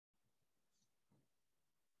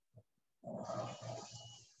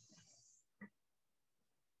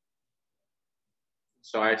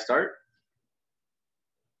So I start?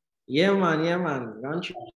 Yeah, man. Don't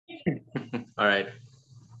you? All right.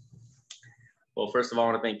 Well, first of all,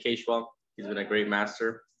 I want to thank Keshwal. He's been a great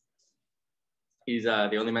master. He's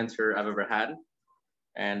the only mentor I've ever had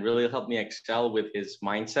and really helped me excel with his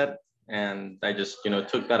mindset. And I just,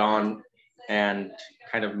 took that on and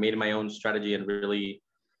kind of made my own strategy and really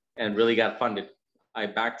got funded. I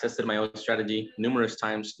back tested my own strategy numerous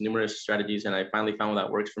times, numerous strategies, and I finally found what that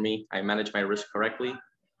works for me. I manage my risk correctly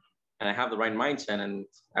and I have the right mindset, and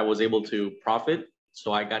I was able to profit.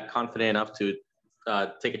 So I got confident enough to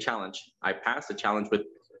take a challenge. I passed the challenge with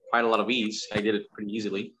quite a lot of ease. I did it pretty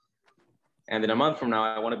easily. And in a month from now,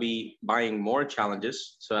 I want to be buying more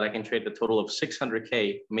challenges so that I can trade the total of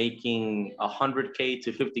 600K, making 100K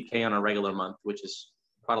to 50K on a regular month, which is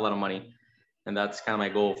quite a lot of money. And that's kind of my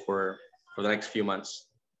goal for the next few months.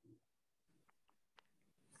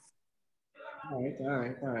 All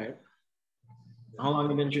right. How long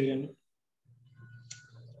have you been trading?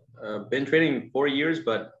 Been trading 4 years,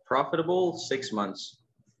 but profitable 6 months.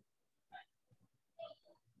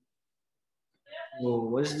 Well,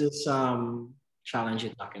 what's this challenge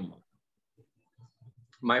you're talking about?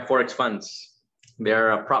 My forex funds,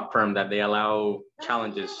 they're a prop firm that they allow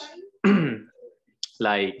challenges.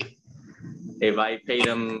 Like if I pay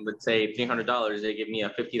them, let's say $300, they give me a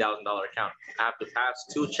 $50,000 account. I have to pass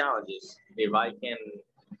 2 challenges. If I can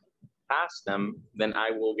pass them, then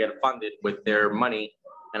I will get funded with their money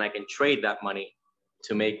and I can trade that money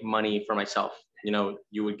to make money for myself.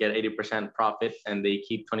 You would get 80% profit and they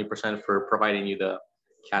keep 20% for providing you the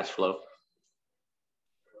cash flow.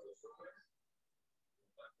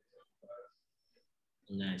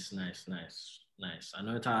 Nice. I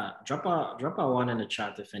know drop a one in the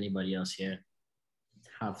chat if anybody else here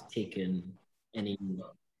have taken any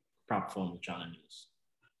prop firm challenges.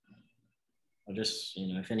 Or just,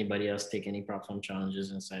 if anybody else take any prop firm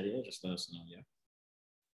challenges inside here, just let us know, yeah.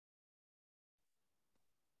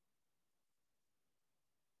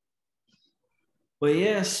 But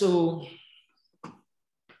yeah, so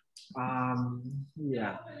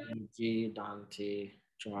yeah, EJ, Dante,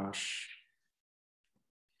 Josh.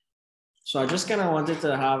 So I just kind of wanted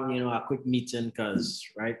to have, a quick meeting because,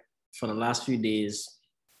 right, for the last few days,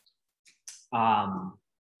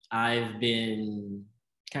 I've been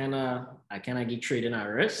I get trading at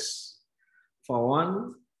risk for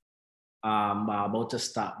one. I'm about to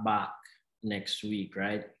start back next week,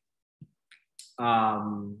 right?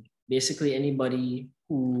 Basically anybody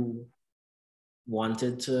who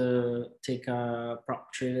wanted to take a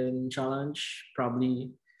prop trading challenge,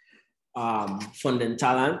 probably Funding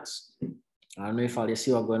Talent. I don't know if I'll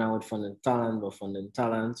see what's going on with Funding Talent, but Funding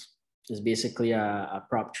Talent is basically a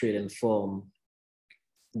prop trading firm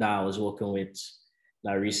that I was working with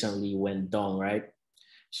that recently went down, right?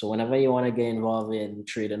 So whenever you want to get involved in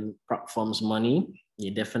trading prop firms' money, you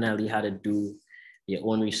definitely had to do your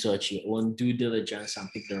own research, your own due diligence,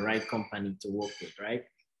 and pick the right company to work with, right?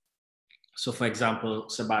 So for example,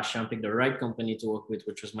 Sebastian picked the right company to work with,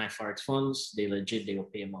 which was my forex funds. They will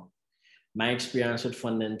pay more. My experience with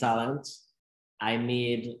Funding Talent,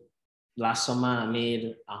 last summer, I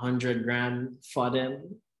made 100 grand for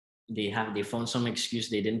them. They found some excuse.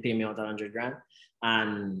 They didn't pay me out 100 grand.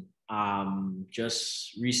 And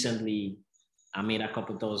just recently, I made a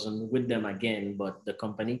couple thousand with them again, but the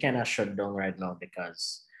company kind of shut down right now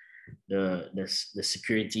because the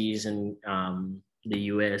securities in the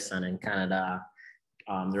US and in Canada,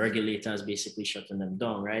 the regulators basically shutting them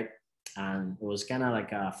down, right? And it was kind of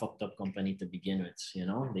like a fucked up company to begin with,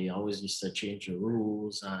 They always used to change the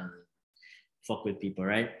rules and fuck with people,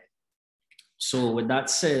 right? So with that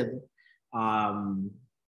said,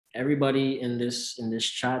 everybody in this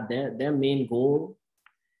chat, their main goal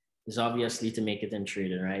is obviously to make it in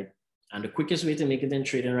trading, right? And the quickest way to make it in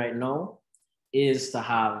trading right now is to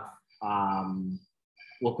have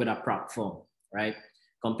work with a prop firm, right?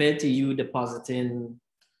 Compared to you depositing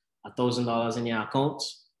 $1,000 in your account,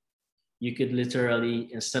 you could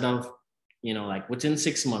literally, instead of, like within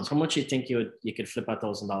 6 months, how much you think you could flip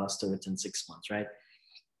 $1,000 to within 6 months, right?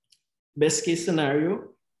 Best case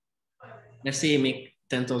scenario, let's say you make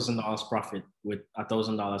 $10,000 profit with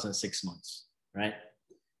 $1,000 in 6 months, right?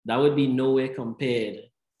 That would be nowhere compared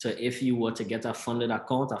to if you were to get a funded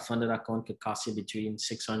account. A funded account could cost you between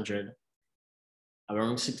 $700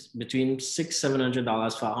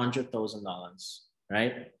 $700 for $100,000,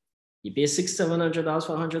 right? You pay $700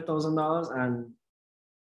 for $100,000,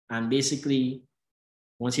 and basically,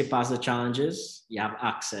 once you pass the challenges, you have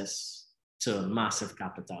access to massive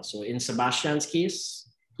capital. So in Sebastian's case,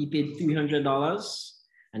 he paid $300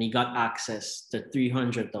 and he got access to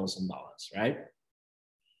 $300,000, right?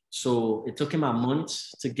 So it took him a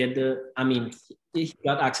month to get he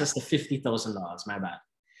got access to $50,000, my bad.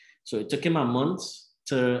 So it took him a month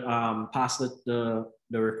to pass the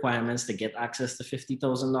requirements to get access to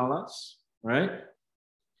 $50,000, right?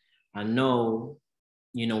 And now,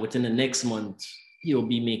 within the next month, he'll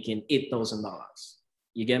be making $8,000.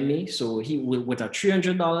 You get me? So he with a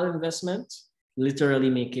 $300 investment, literally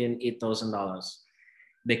making $8,000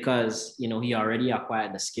 because he already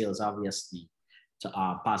acquired the skills, obviously, to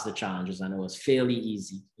pass the challenges, and it was fairly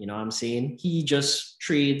easy. You know what I'm saying? He just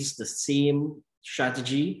trades the same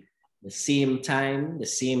strategy, the same time, the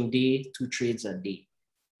same day, 2 trades a day,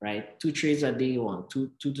 right? 2 trades a day,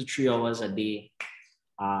 2 to 3 hours a day.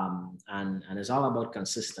 And it's all about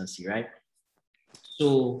consistency, right?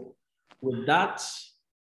 So with that,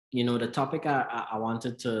 the topic I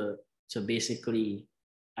wanted to basically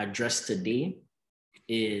address today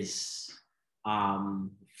is,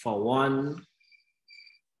 for one,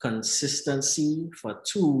 consistency, for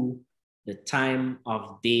 2, the time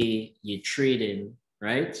of day you trade in,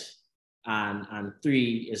 right? And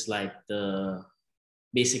 3 is like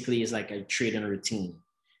basically is like a trading routine.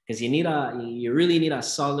 Because you really need a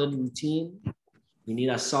solid routine. You need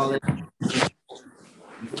a solid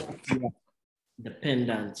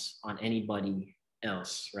dependence on anybody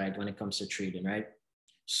else, right? When it comes to trading, right?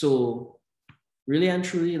 So really and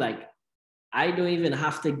truly, like, I don't even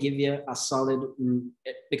have to give you a solid,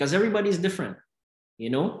 because everybody's different,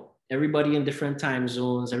 everybody in different time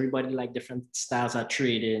zones, everybody like different styles of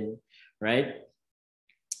trading, right?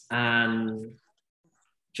 And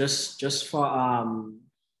just for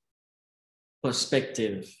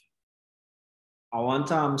perspective, I want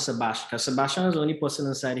Sebastian, because Sebastian is the only person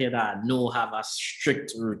inside here that I know have a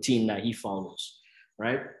strict routine that he follows,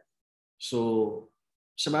 right? So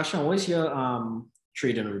Sebastian, what's your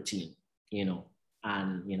trading routine?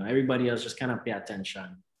 And everybody else just kind of pay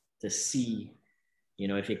attention to see,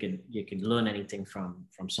 if you could learn anything from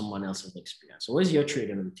someone else's experience. So what's your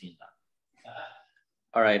trading routine then?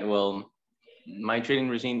 All right, well, my trading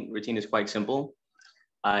routine is quite simple.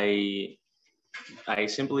 I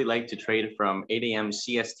simply like to trade from 8 a.m.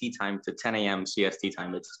 CST time to 10 a.m. CST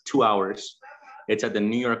time. It's 2 hours. It's at the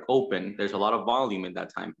New York Open. There's a lot of volume in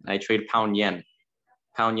that time. I trade pound yen.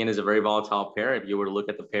 Pound yen is a very volatile pair. If you were to look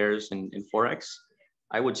at the pairs in forex,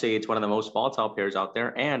 I would say it's one of the most volatile pairs out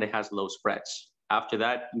there, and it has low spreads. After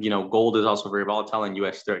that, gold is also very volatile in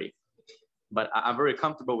US 30. But I'm very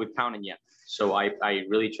comfortable with pound and yen. So I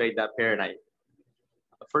really trade that pair. And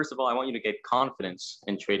first of all, I want you to get confidence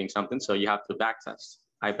in trading something. So you have to backtest.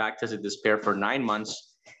 I backtested this pair for 9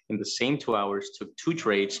 months in the same 2 hours, took 2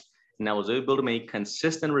 trades, and I was able to make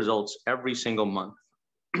consistent results every single month.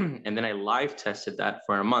 And then I live tested that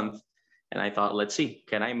for a month. And I thought, let's see,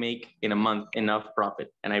 can I make in a month enough profit?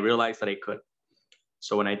 And I realized that I could.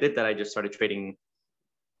 So when I did that, I just started trading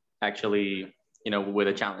actually, with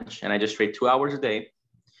a challenge. And I just trade 2 hours a day.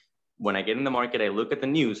 When I get in the market, I look at the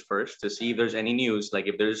news first to see if there's any news, like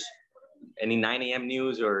if there's any 9 a.m.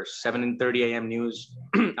 news or 7:30 a.m. news.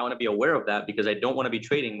 I want to be aware of that because I don't want to be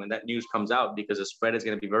trading when that news comes out, because the spread is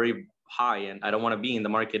going to be very high and I don't want to be in the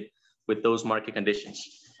market with those market conditions.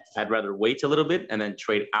 I'd rather wait a little bit and then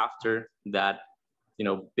trade after that,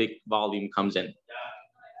 big volume comes in.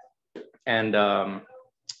 And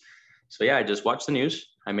so yeah, I just watch the news.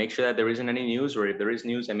 I make sure that there isn't any news, or if there is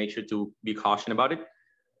news, I make sure to be cautious about it.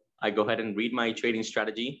 I go ahead and read my trading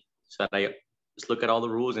strategy so that I just look at all the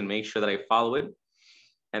rules and make sure that I follow it.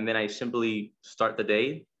 And then I simply start the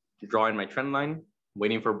day, drawing my trend line,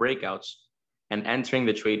 waiting for breakouts, and entering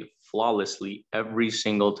the trade flawlessly every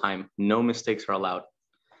single time. No mistakes are allowed.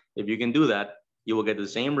 If you can do that, you will get the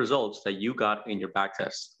same results that you got in your back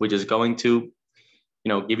test, which is going to,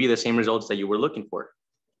 give you the same results that you were looking for.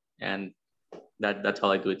 And that's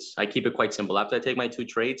all I do. I keep it quite simple. After I take my 2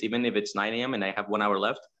 trades, even if it's 9 a.m. and I have 1 hour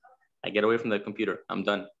left, I get away from the computer. I'm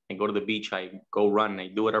done. I go to the beach. I go run. I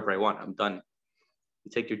do whatever I want. I'm done.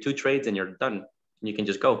 You take your 2 trades and you're done. You can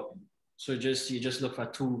just go. So you just look for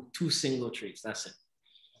two single trades. That's it.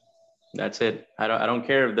 That's it. I don't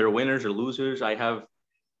care if they're winners or losers.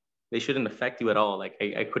 They shouldn't affect you at all. Like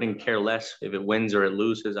I couldn't care less if it wins or it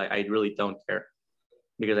loses. I really don't care,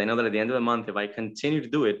 because I know that at the end of the month, if I continue to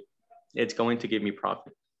do it, it's going to give me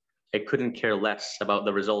profit. I couldn't care less about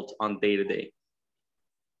the result on day to day.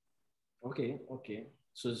 Okay.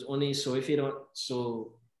 So it's only, so if you don't,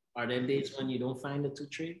 so are there days when you don't find the 2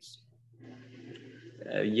 trades?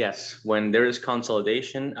 Yes, when there is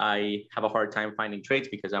consolidation, I have a hard time finding trades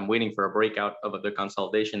because I'm waiting for a breakout of the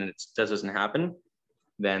consolidation and it just doesn't happen.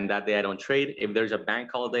 Then that day I don't trade. If there's a bank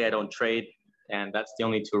holiday, I don't trade. And that's the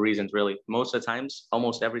only 2 reasons really. Most of the times,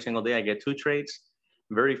 almost every single day, I get 2 trades.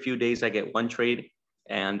 Very few days I get one trade,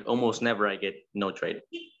 and almost never I get no trade.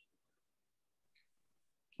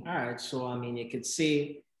 All right. So, I mean, you could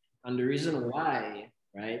say, and the reason why,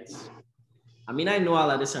 right? I mean, I know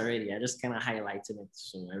all of this already. I just kind of highlighted it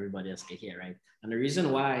so everybody else can hear, right? And the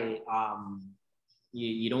reason why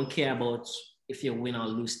you don't care about if you win or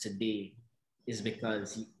lose today is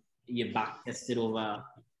because you back tested over.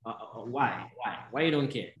 Why you don't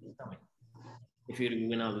care? Tell me. If you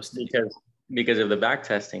win or lose today. Because of the back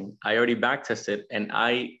testing, I already back tested, and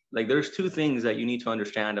there's two things that you need to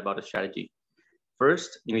understand about a strategy.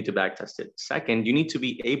 First, you need to back test it. Second, you need to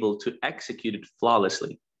be able to execute it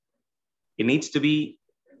flawlessly.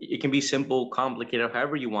 It can be simple, complicated,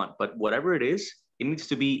 however you want, but whatever it is, it needs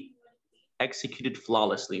to be executed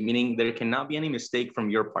flawlessly, meaning there cannot be any mistake from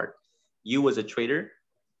your part. You as a trader,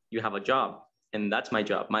 you have a job, and that's my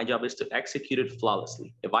job. My job is to execute it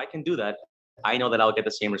flawlessly. If I can do that, I know that I'll get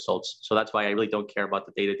the same results. So that's why I really don't care about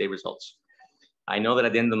the day-to-day results. I know that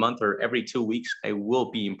at the end of the month or every 2 weeks, I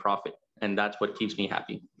will be in profit, and that's what keeps me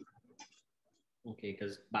happy. Okay,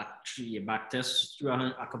 because you back test through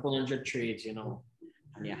a couple hundred trades, you know,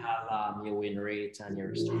 and you have your win rate and your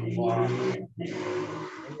risk reward.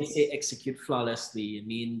 When you say execute flawlessly, you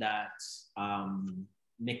mean that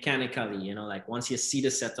mechanically, you know, like once you see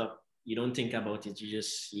the setup, you don't think about it, you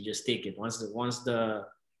just take it once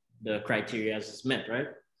the criteria is met, right?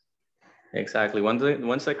 Exactly.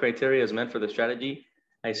 Once the criteria is met for the strategy,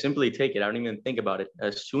 I simply take it. I don't even think about it.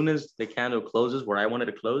 As soon as the candle closes where I wanted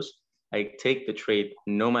to close, I take the trade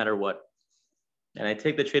no matter what. And I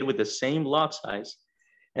take the trade with the same lot size,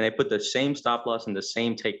 and I put the same stop loss and the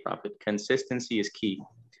same take profit. Consistency is key.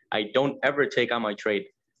 I don't ever take out my trade.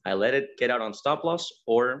 I let it get out on stop loss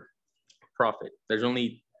or profit.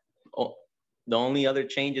 The only other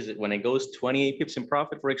change is when it goes 28 pips in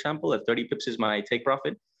profit, for example, at 30 pips is my take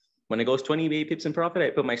profit. When it goes 28 pips in profit, I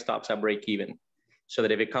put my stops at break even, so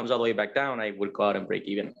that if it comes all the way back down, I would go out and break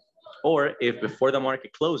even. Or if before the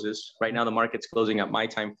market closes, right now the market's closing at my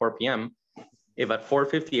time, 4 p.m. If at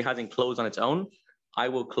 4:50 it hasn't closed on its own, I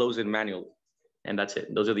will close it manually. And that's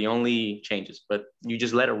it. Those are the only changes. But you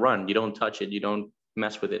just let it run. You don't touch it. You don't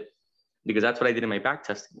mess with it. Because that's what I did in my back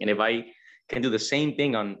testing. And if I can do the same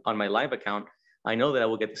thing on my live account, I know that I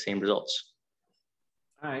will get the same results.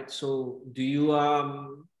 All right. So do you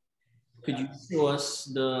could you show us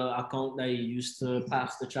the account that you used to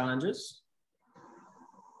pass the challenges?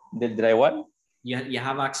 Did I what? You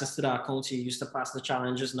have access to the accounts you used to pass the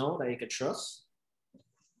challenges now that you could trust?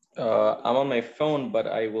 I'm on my phone, but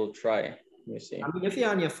I will try. Let me see. I mean, if you're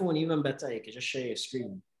on your phone, even better, you can just share your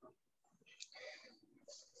screen.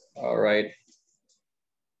 All right.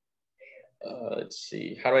 Let's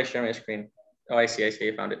see. How do I share my screen? Oh, I see.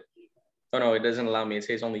 I found it. Oh, no, it doesn't allow me. It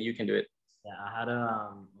says only you can do it. Yeah, I had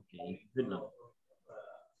okay, good now.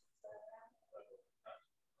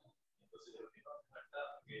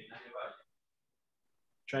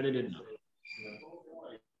 Try to do it now.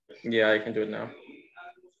 Yeah, I can do it now.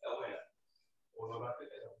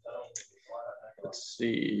 Let's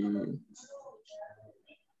see.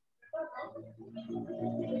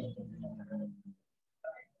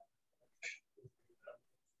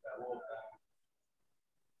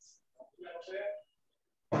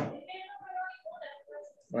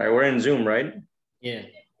 All right, we're in Zoom, right? Yeah.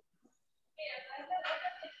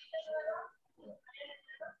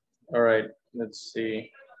 All right, let's see.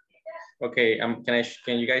 Okay,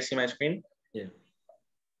 can you guys see my screen? Yeah.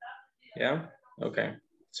 Yeah, okay.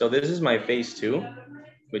 So this is my phase 2,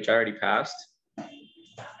 which I already passed.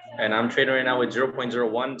 And I'm trading right now with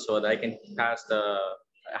 0.01 so that I can I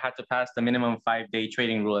had to pass the minimum 5-day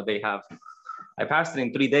trading rule that they have. I passed it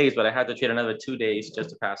in 3 days, but I had to trade another 2 days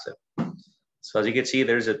just to pass it. So as you can see,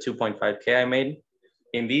 there's a 2.5K I made.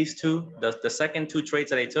 In these two, the second 2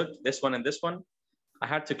 trades that I took, this one and this one, I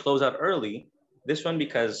had to close out early. This one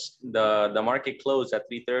because the market closed at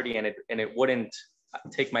 3:30 and it wouldn't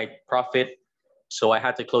take my profit, so I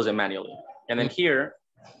had to close it manually. And then here,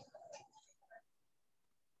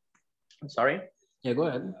 sorry? Yeah, go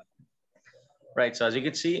ahead. Right, so as you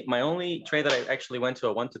can see, my only trade that I actually went to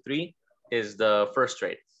a 1 to 3 is the first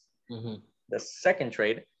trade. The second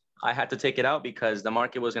trade, I had to take it out because the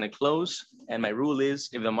market was going to close. And my rule is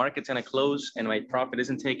if the market's going to close and my profit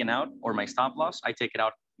isn't taken out or my stop loss, I take it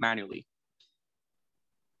out manually.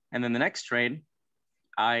 And then the next trade,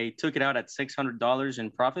 I took it out at $600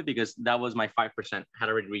 in profit because that was my 5%, had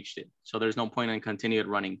already reached it. So there's no point in continued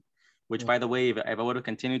running, which by the way, if I would have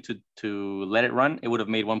continued to let it run, it would have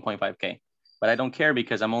made 1.5K. But I don't care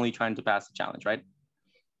because I'm only trying to pass the challenge, right?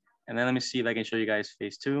 And then let me see if I can show you guys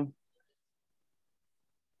phase 2.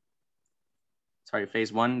 Sorry,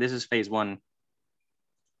 phase 1. This is phase 1.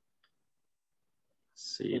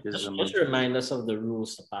 see, this is a Just month. remind us of the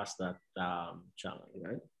rules to pass that challenge,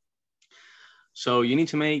 right? So you need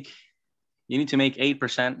to make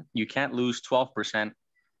 8%. You can't lose 12%,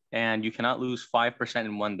 and you cannot lose 5%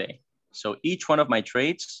 in one day. So each one of my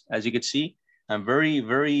trades, as you can see, I'm very,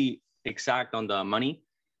 very exact on the money.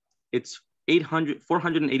 It's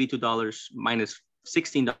 $482 minus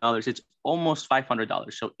 $16. It's almost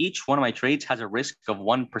 $500. So each one of my trades has a risk of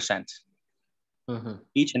 1%.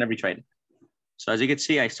 Each and every trade. So as you can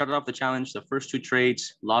see, I started off the challenge. The first 2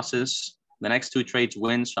 trades, losses. The next 2 trades,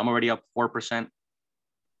 wins. So I'm already up 4%.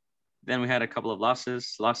 Then we had a couple of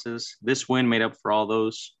losses. This win made up for all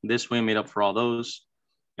those. This win made up for all those.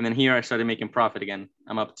 And then here I started making profit again.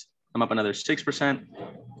 I'm up another 6%.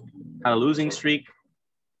 Had a losing streak.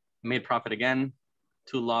 Made profit again.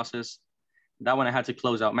 2 losses. That one I had to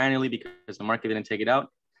close out manually because the market didn't take it out.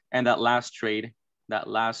 And that last trade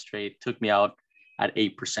took me out at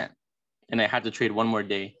 8%. And I had to trade one more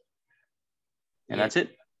day. And that's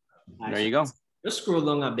it. There you go. Just scroll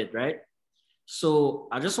down a bit, right? So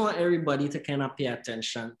I just want everybody to kind of pay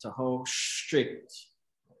attention to how strict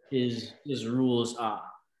his rules are,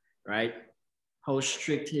 right? How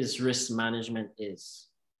strict his risk management is,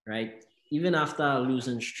 right? Even after a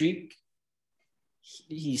losing streak,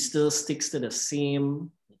 he still sticks to the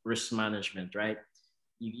same risk management, right?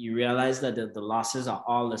 You realize that the losses are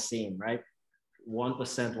all the same, right?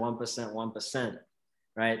 1%, 1%, 1%,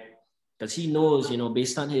 right? Because he knows,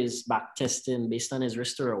 based on his back testing, based on his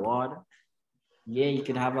risk to reward, yeah, you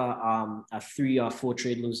could have a 3 or 4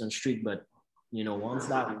 trade losing streak, but once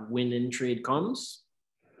that winning trade comes,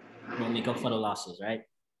 you'll make up for the losses, right?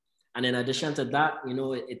 And in addition to that,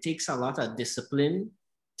 it takes a lot of discipline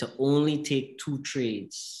to only take 2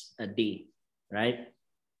 trades a day, right?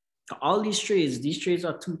 All these trades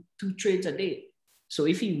are two trades a day. So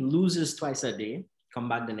if he loses twice a day, come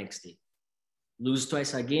back the next day. Lose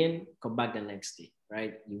twice again, come back the next day,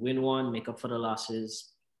 right? You win one, make up for the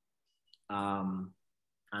losses. And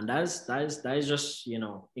that is just,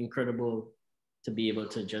 incredible to be able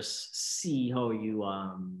to just see how you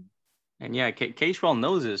And yeah, Cashwell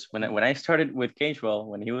knows this. When I started with Cashwell,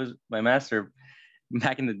 when he was my master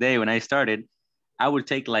back in the day, when I started, I would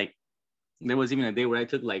take there was even a day where I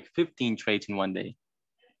took 15 trades in one day,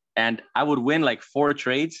 and I would win 4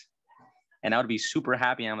 trades, and I would be super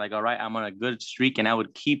happy. I'm like, all right, I'm on a good streak, and I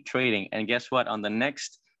would keep trading. And guess what? On the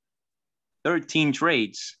next 13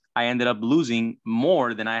 trades, I ended up losing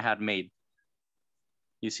more than I had made.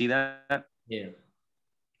 You see that? Yeah.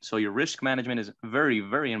 So your risk management is very,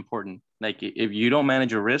 very important. If you don't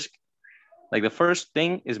manage your risk, the first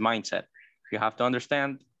thing is mindset. You have to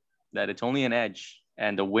understand that it's only an edge,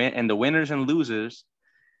 and the winners and losers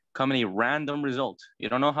come in a random result. You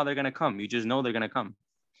don't know how they're gonna come. You just know they're gonna come.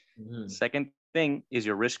 Mm-hmm. Second thing is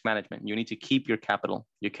your risk management. You need to keep your capital.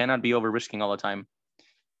 You cannot be over risking all the time.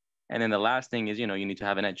 And then the last thing is, you need to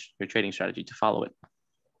have an edge, your trading strategy to follow it.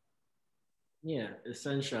 Yeah,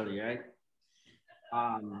 essentially, right?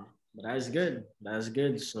 But that's good. That's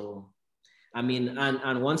good. So, I mean,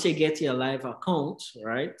 and once you get your live account,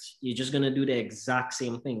 right, you're just gonna do the exact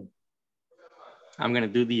same thing. I'm gonna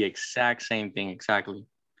do the exact same thing, exactly.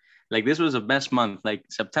 This was the best month.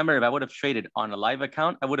 September, if I would have traded on a live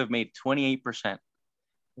account, I would have made 28%,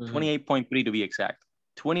 28.3 to be exact.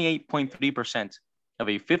 28.3% of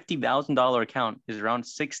a $50,000 account is around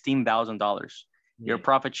 $16,000. Your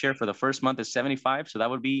profit share for the first month is 75, so that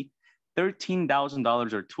would be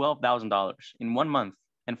 $13,000 or $12,000 in 1 month.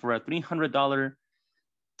 And for a $300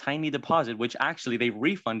 tiny deposit, which actually they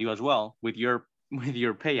refund you as well with your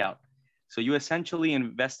payout. So you essentially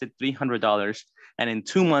invested $300, and in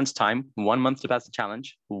 2 months' time, 1 month to pass the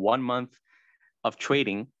challenge, 1 month of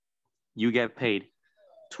trading, you get paid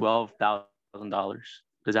 $12,000.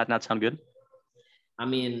 Does that not sound good? I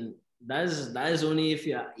mean, that is only if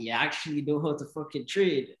you actually know how to fucking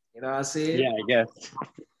trade. You know what I'm saying? Yeah, I guess.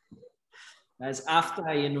 That's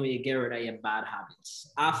after you get rid of your bad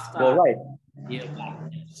habits. Your bad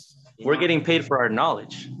habits. We're getting paid for our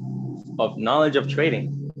knowledge of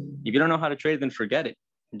trading. If you don't know how to trade, then forget it.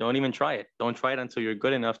 Don't even try it. Don't try it until you're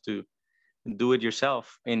good enough to do it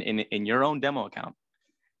yourself in your own demo account.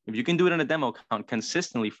 If you can do it in a demo account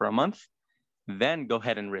consistently for a month, then go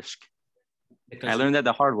ahead and risk. Because I learned that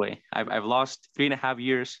the hard way. I've lost 3.5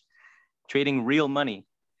 years trading real money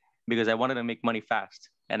because I wanted to make money fast,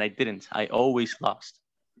 and I didn't. I always lost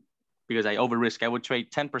because I over risk. I would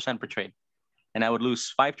trade 10% per trade, and I would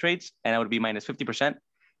lose 5 trades, and I would be minus 50%,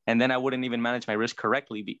 and then I wouldn't even manage my risk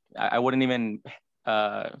correctly. I wouldn't even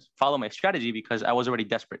follow my strategy because I was already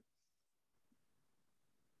desperate.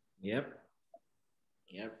 Yep.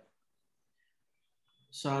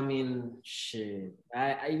 So I mean, shit.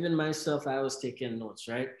 I even myself, I was taking notes,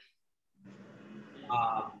 right?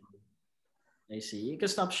 Um, I see. You can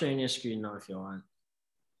stop sharing your screen now if you want.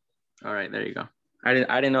 All right, there you go. I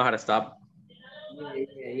didn't know how to stop.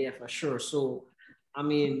 Yeah, for sure. So, I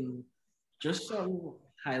mean, just some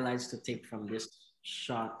highlights to take from this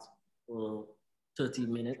shot for 30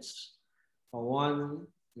 minutes. For one,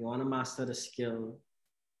 you want to master the skill,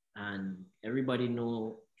 and everybody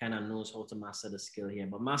kind of knows how to master the skill here.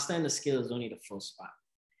 But mastering the skill is only the first part.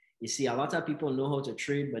 You see, a lot of people know how to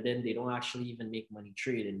trade, but then they don't actually even make money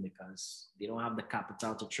trading because they don't have the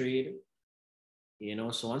capital to trade.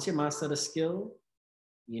 So once you master the skill,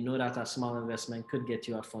 you know that a small investment could get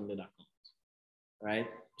you a funded account, right?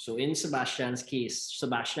 So in Sebastian's case,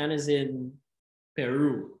 Sebastian is in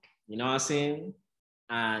Peru, you know what I'm saying?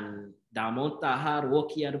 And the amount of hard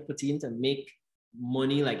work he had to put in to make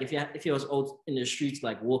money, like if he was out in the streets,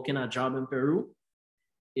 like working a job in Peru,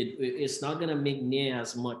 it's not gonna make near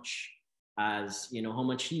as much as how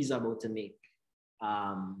much he's about to make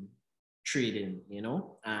um, trading,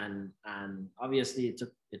 and obviously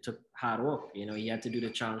it took hard work. He had to do the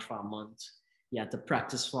challenge for a month. He had to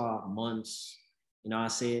practice for months. You know what I'm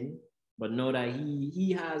saying? But know that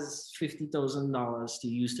he has $50,000 to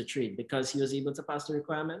use to trade because he was able to pass the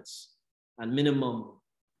requirements, and minimum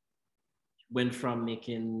went from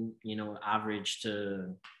making average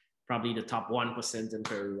to probably the top 1% in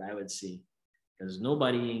Peru, I would say, because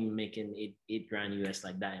nobody making eight grand US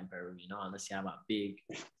like that in Peru, unless you have a big.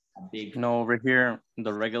 No, over here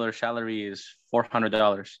the regular salary is $400.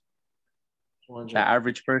 The 400.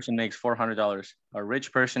 average person makes $400. A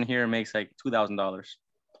rich person here makes like $2,000,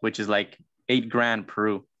 which is like 8 grand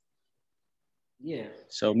Peru. Yeah.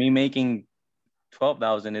 So me making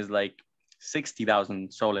 12,000 is like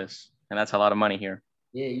 60,000 soles, and that's a lot of money here.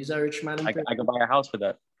 Yeah, use a rich man in Peru. I could buy a house with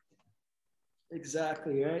that.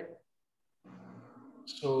 Exactly, right?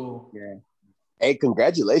 So Yeah. Hey,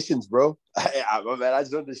 congratulations, bro. Man, I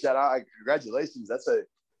just wanted to shout out. Congratulations. That's a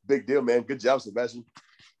big deal, man. Good job, Sebastian.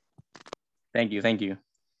 Thank you. Thank you.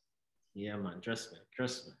 yeah, man, trust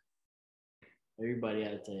me. Everybody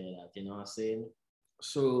out there that, you know what I'm saying?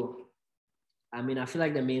 So I mean, I feel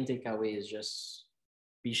like the main takeaway is just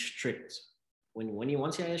be strict. When you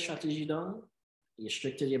once you have your strategy done, you're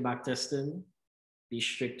strict to your back testing, be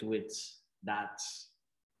strict with that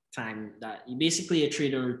time that you basically a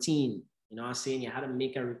trading routine. You know what I'm saying? You have to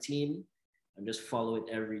make a routine and just follow it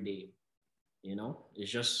every day.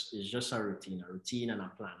 It's just a routine and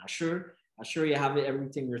a plan. I'm sure you have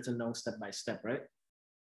everything written down step by step, right?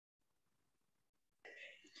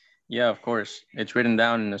 Yeah, of course. It's written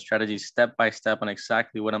down in the strategy step by step on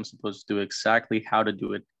exactly what I'm supposed to do, exactly how to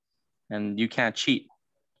do it. And you can't cheat,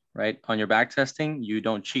 right? On your back testing, you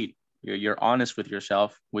don't cheat. You're honest with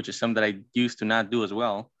yourself, which is something that I used to not do as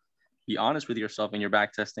well. Be honest with yourself in your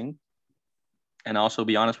back testing, and also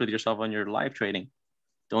be honest with yourself on your live trading.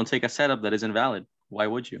 Don't take a setup that isn't valid. Why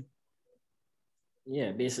would you?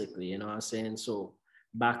 Yeah, basically, you know what I'm saying? So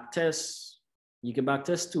back test, you can back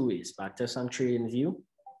test two ways: back test on trading view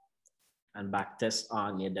and back test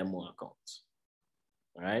on your demo account.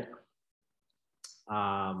 All right.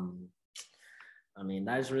 Um, I mean,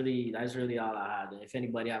 that's really all I had. If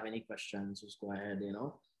anybody have any questions, just go ahead,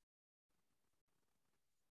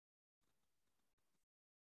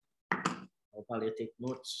 I'll probably take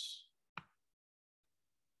notes.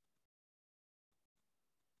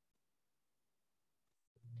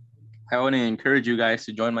 I want to encourage you guys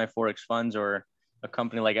to join my forex funds or a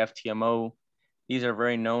company like FTMO. These are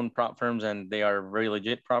very known prop firms and they are very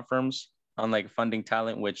legit prop firms, unlike Funding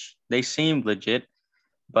Talent, which they seem legit.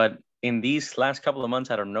 But in these last couple of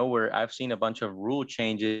months out of nowhere, I've seen a bunch of rule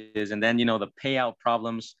changes and then, the payout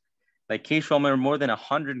problems. Like Case Romer, more than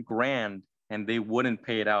 100 grand and they wouldn't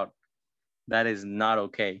pay it out. That is not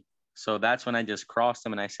okay. So that's when I just crossed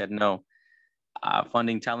them and I said, no,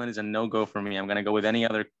 Funding Talent is a no-go for me. I'm going to go with any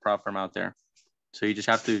other prop firm out there. So you just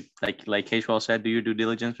have to, like Keshwal said, do your due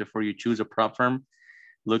diligence before you choose a prop firm.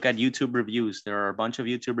 Look at YouTube reviews. There are a bunch of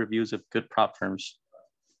YouTube reviews of good prop firms.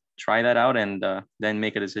 Try that out and then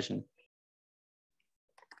make a decision.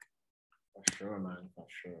 For sure, man. For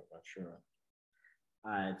sure.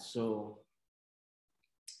 All right, so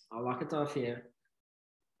I'll lock it off here.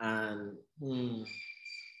 And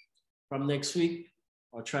from next week,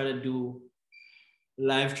 I'll try to do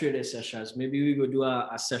live trader sessions. Maybe we could do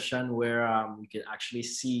a session where we can actually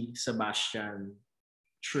see Sebastian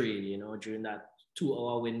trade, during that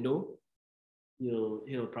 2-hour window.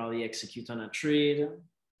 He'll probably execute on a trade,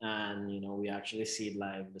 and we actually see it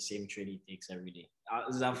live, the same trade he takes every day.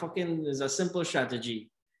 It's a simple strategy.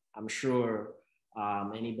 I'm sure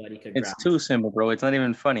Anybody could It's grab. too simple, bro. It's not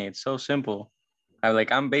even funny. It's so simple.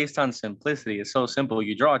 I'm based on simplicity. It's so simple.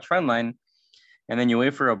 You draw a trend line and then you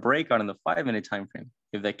wait for a break on in the 5-minute time frame.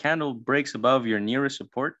 If the candle breaks above your nearest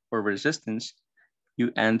support or resistance,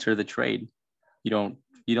 you enter the trade. You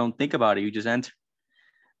don't think about it. You just enter.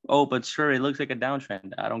 Oh, but sure, it looks like a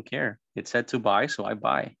downtrend. I don't care. It's set to buy, so I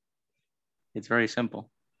buy. It's very simple.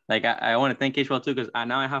 I want to thank Kishwell too, because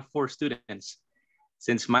now I have 4 students.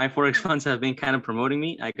 Since my forex funds have been kind of promoting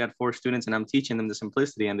me, I got 4 students and I'm teaching them the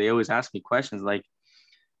simplicity, and they always ask me questions like,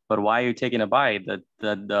 but why are you taking a buy?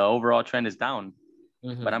 The overall trend is down.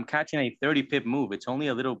 Mm-hmm. But I'm catching a 30 pip move. It's only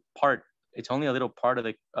a little part. It's only a little part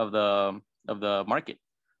of the market.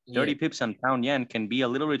 30 pips on pound yen can be a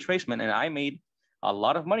little retracement, and I made a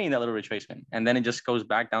lot of money in that little retracement. And then it just goes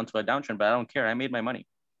back down to a downtrend, but I don't care. I made my money.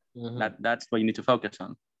 Mm-hmm. That's what you need to focus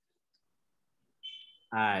on.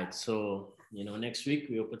 All right, so next week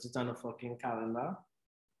we'll put it on a fucking calendar,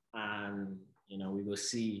 and we will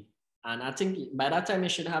see. And I think by that time you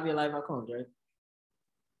should have your live account, right?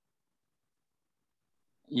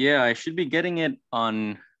 Yeah, I should be getting it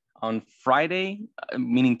on Friday,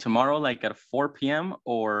 meaning tomorrow, like at 4 p.m.,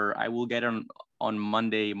 or I will get it on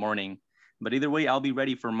Monday morning. But either way, I'll be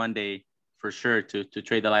ready for Monday for sure to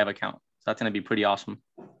trade the live account. So that's gonna be pretty awesome.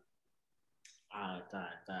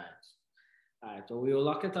 All right. So we will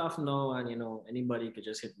lock it off now, and anybody could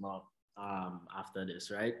just hit me up after this,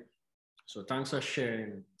 right? So thanks for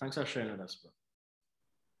sharing. Thanks for sharing with us, bro.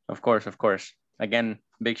 Of course. Again,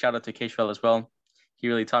 big shout out to Keshwell as well. He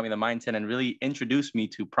really taught me the mindset and really introduced me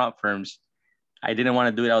to prop firms. I didn't want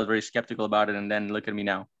to do it. I was very skeptical about it, and then look at me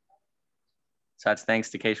now. So that's thanks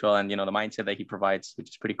to Keshwell and the mindset that he provides, which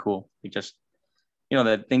is pretty cool. It just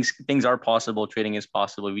that things are possible. Trading is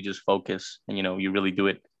possible if you just focus and you really do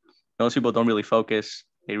it. Most people don't really focus.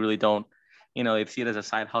 They really don't. They see it as a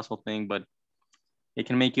side hustle thing, but it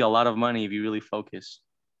can make you a lot of money if you really focus.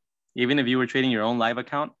 Even if you were trading your own live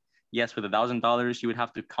account, yes, with $1,000, you would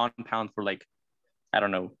have to compound for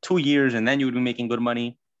 2 years, and then you would be making good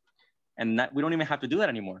money. And we don't even have to do that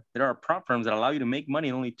anymore. There are prop firms that allow you to make money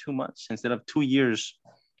in only 2 months instead of 2 years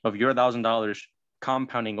of your $1,000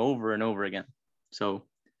 compounding over and over again. So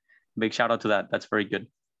big shout out to that. That's very good.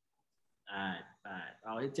 All right.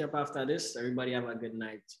 I'll hit you up after this. Everybody have a good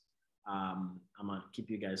night. I'm gonna keep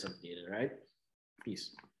you guys updated, right?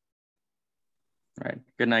 Peace. All right.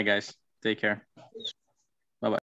 Good night, guys. Take care.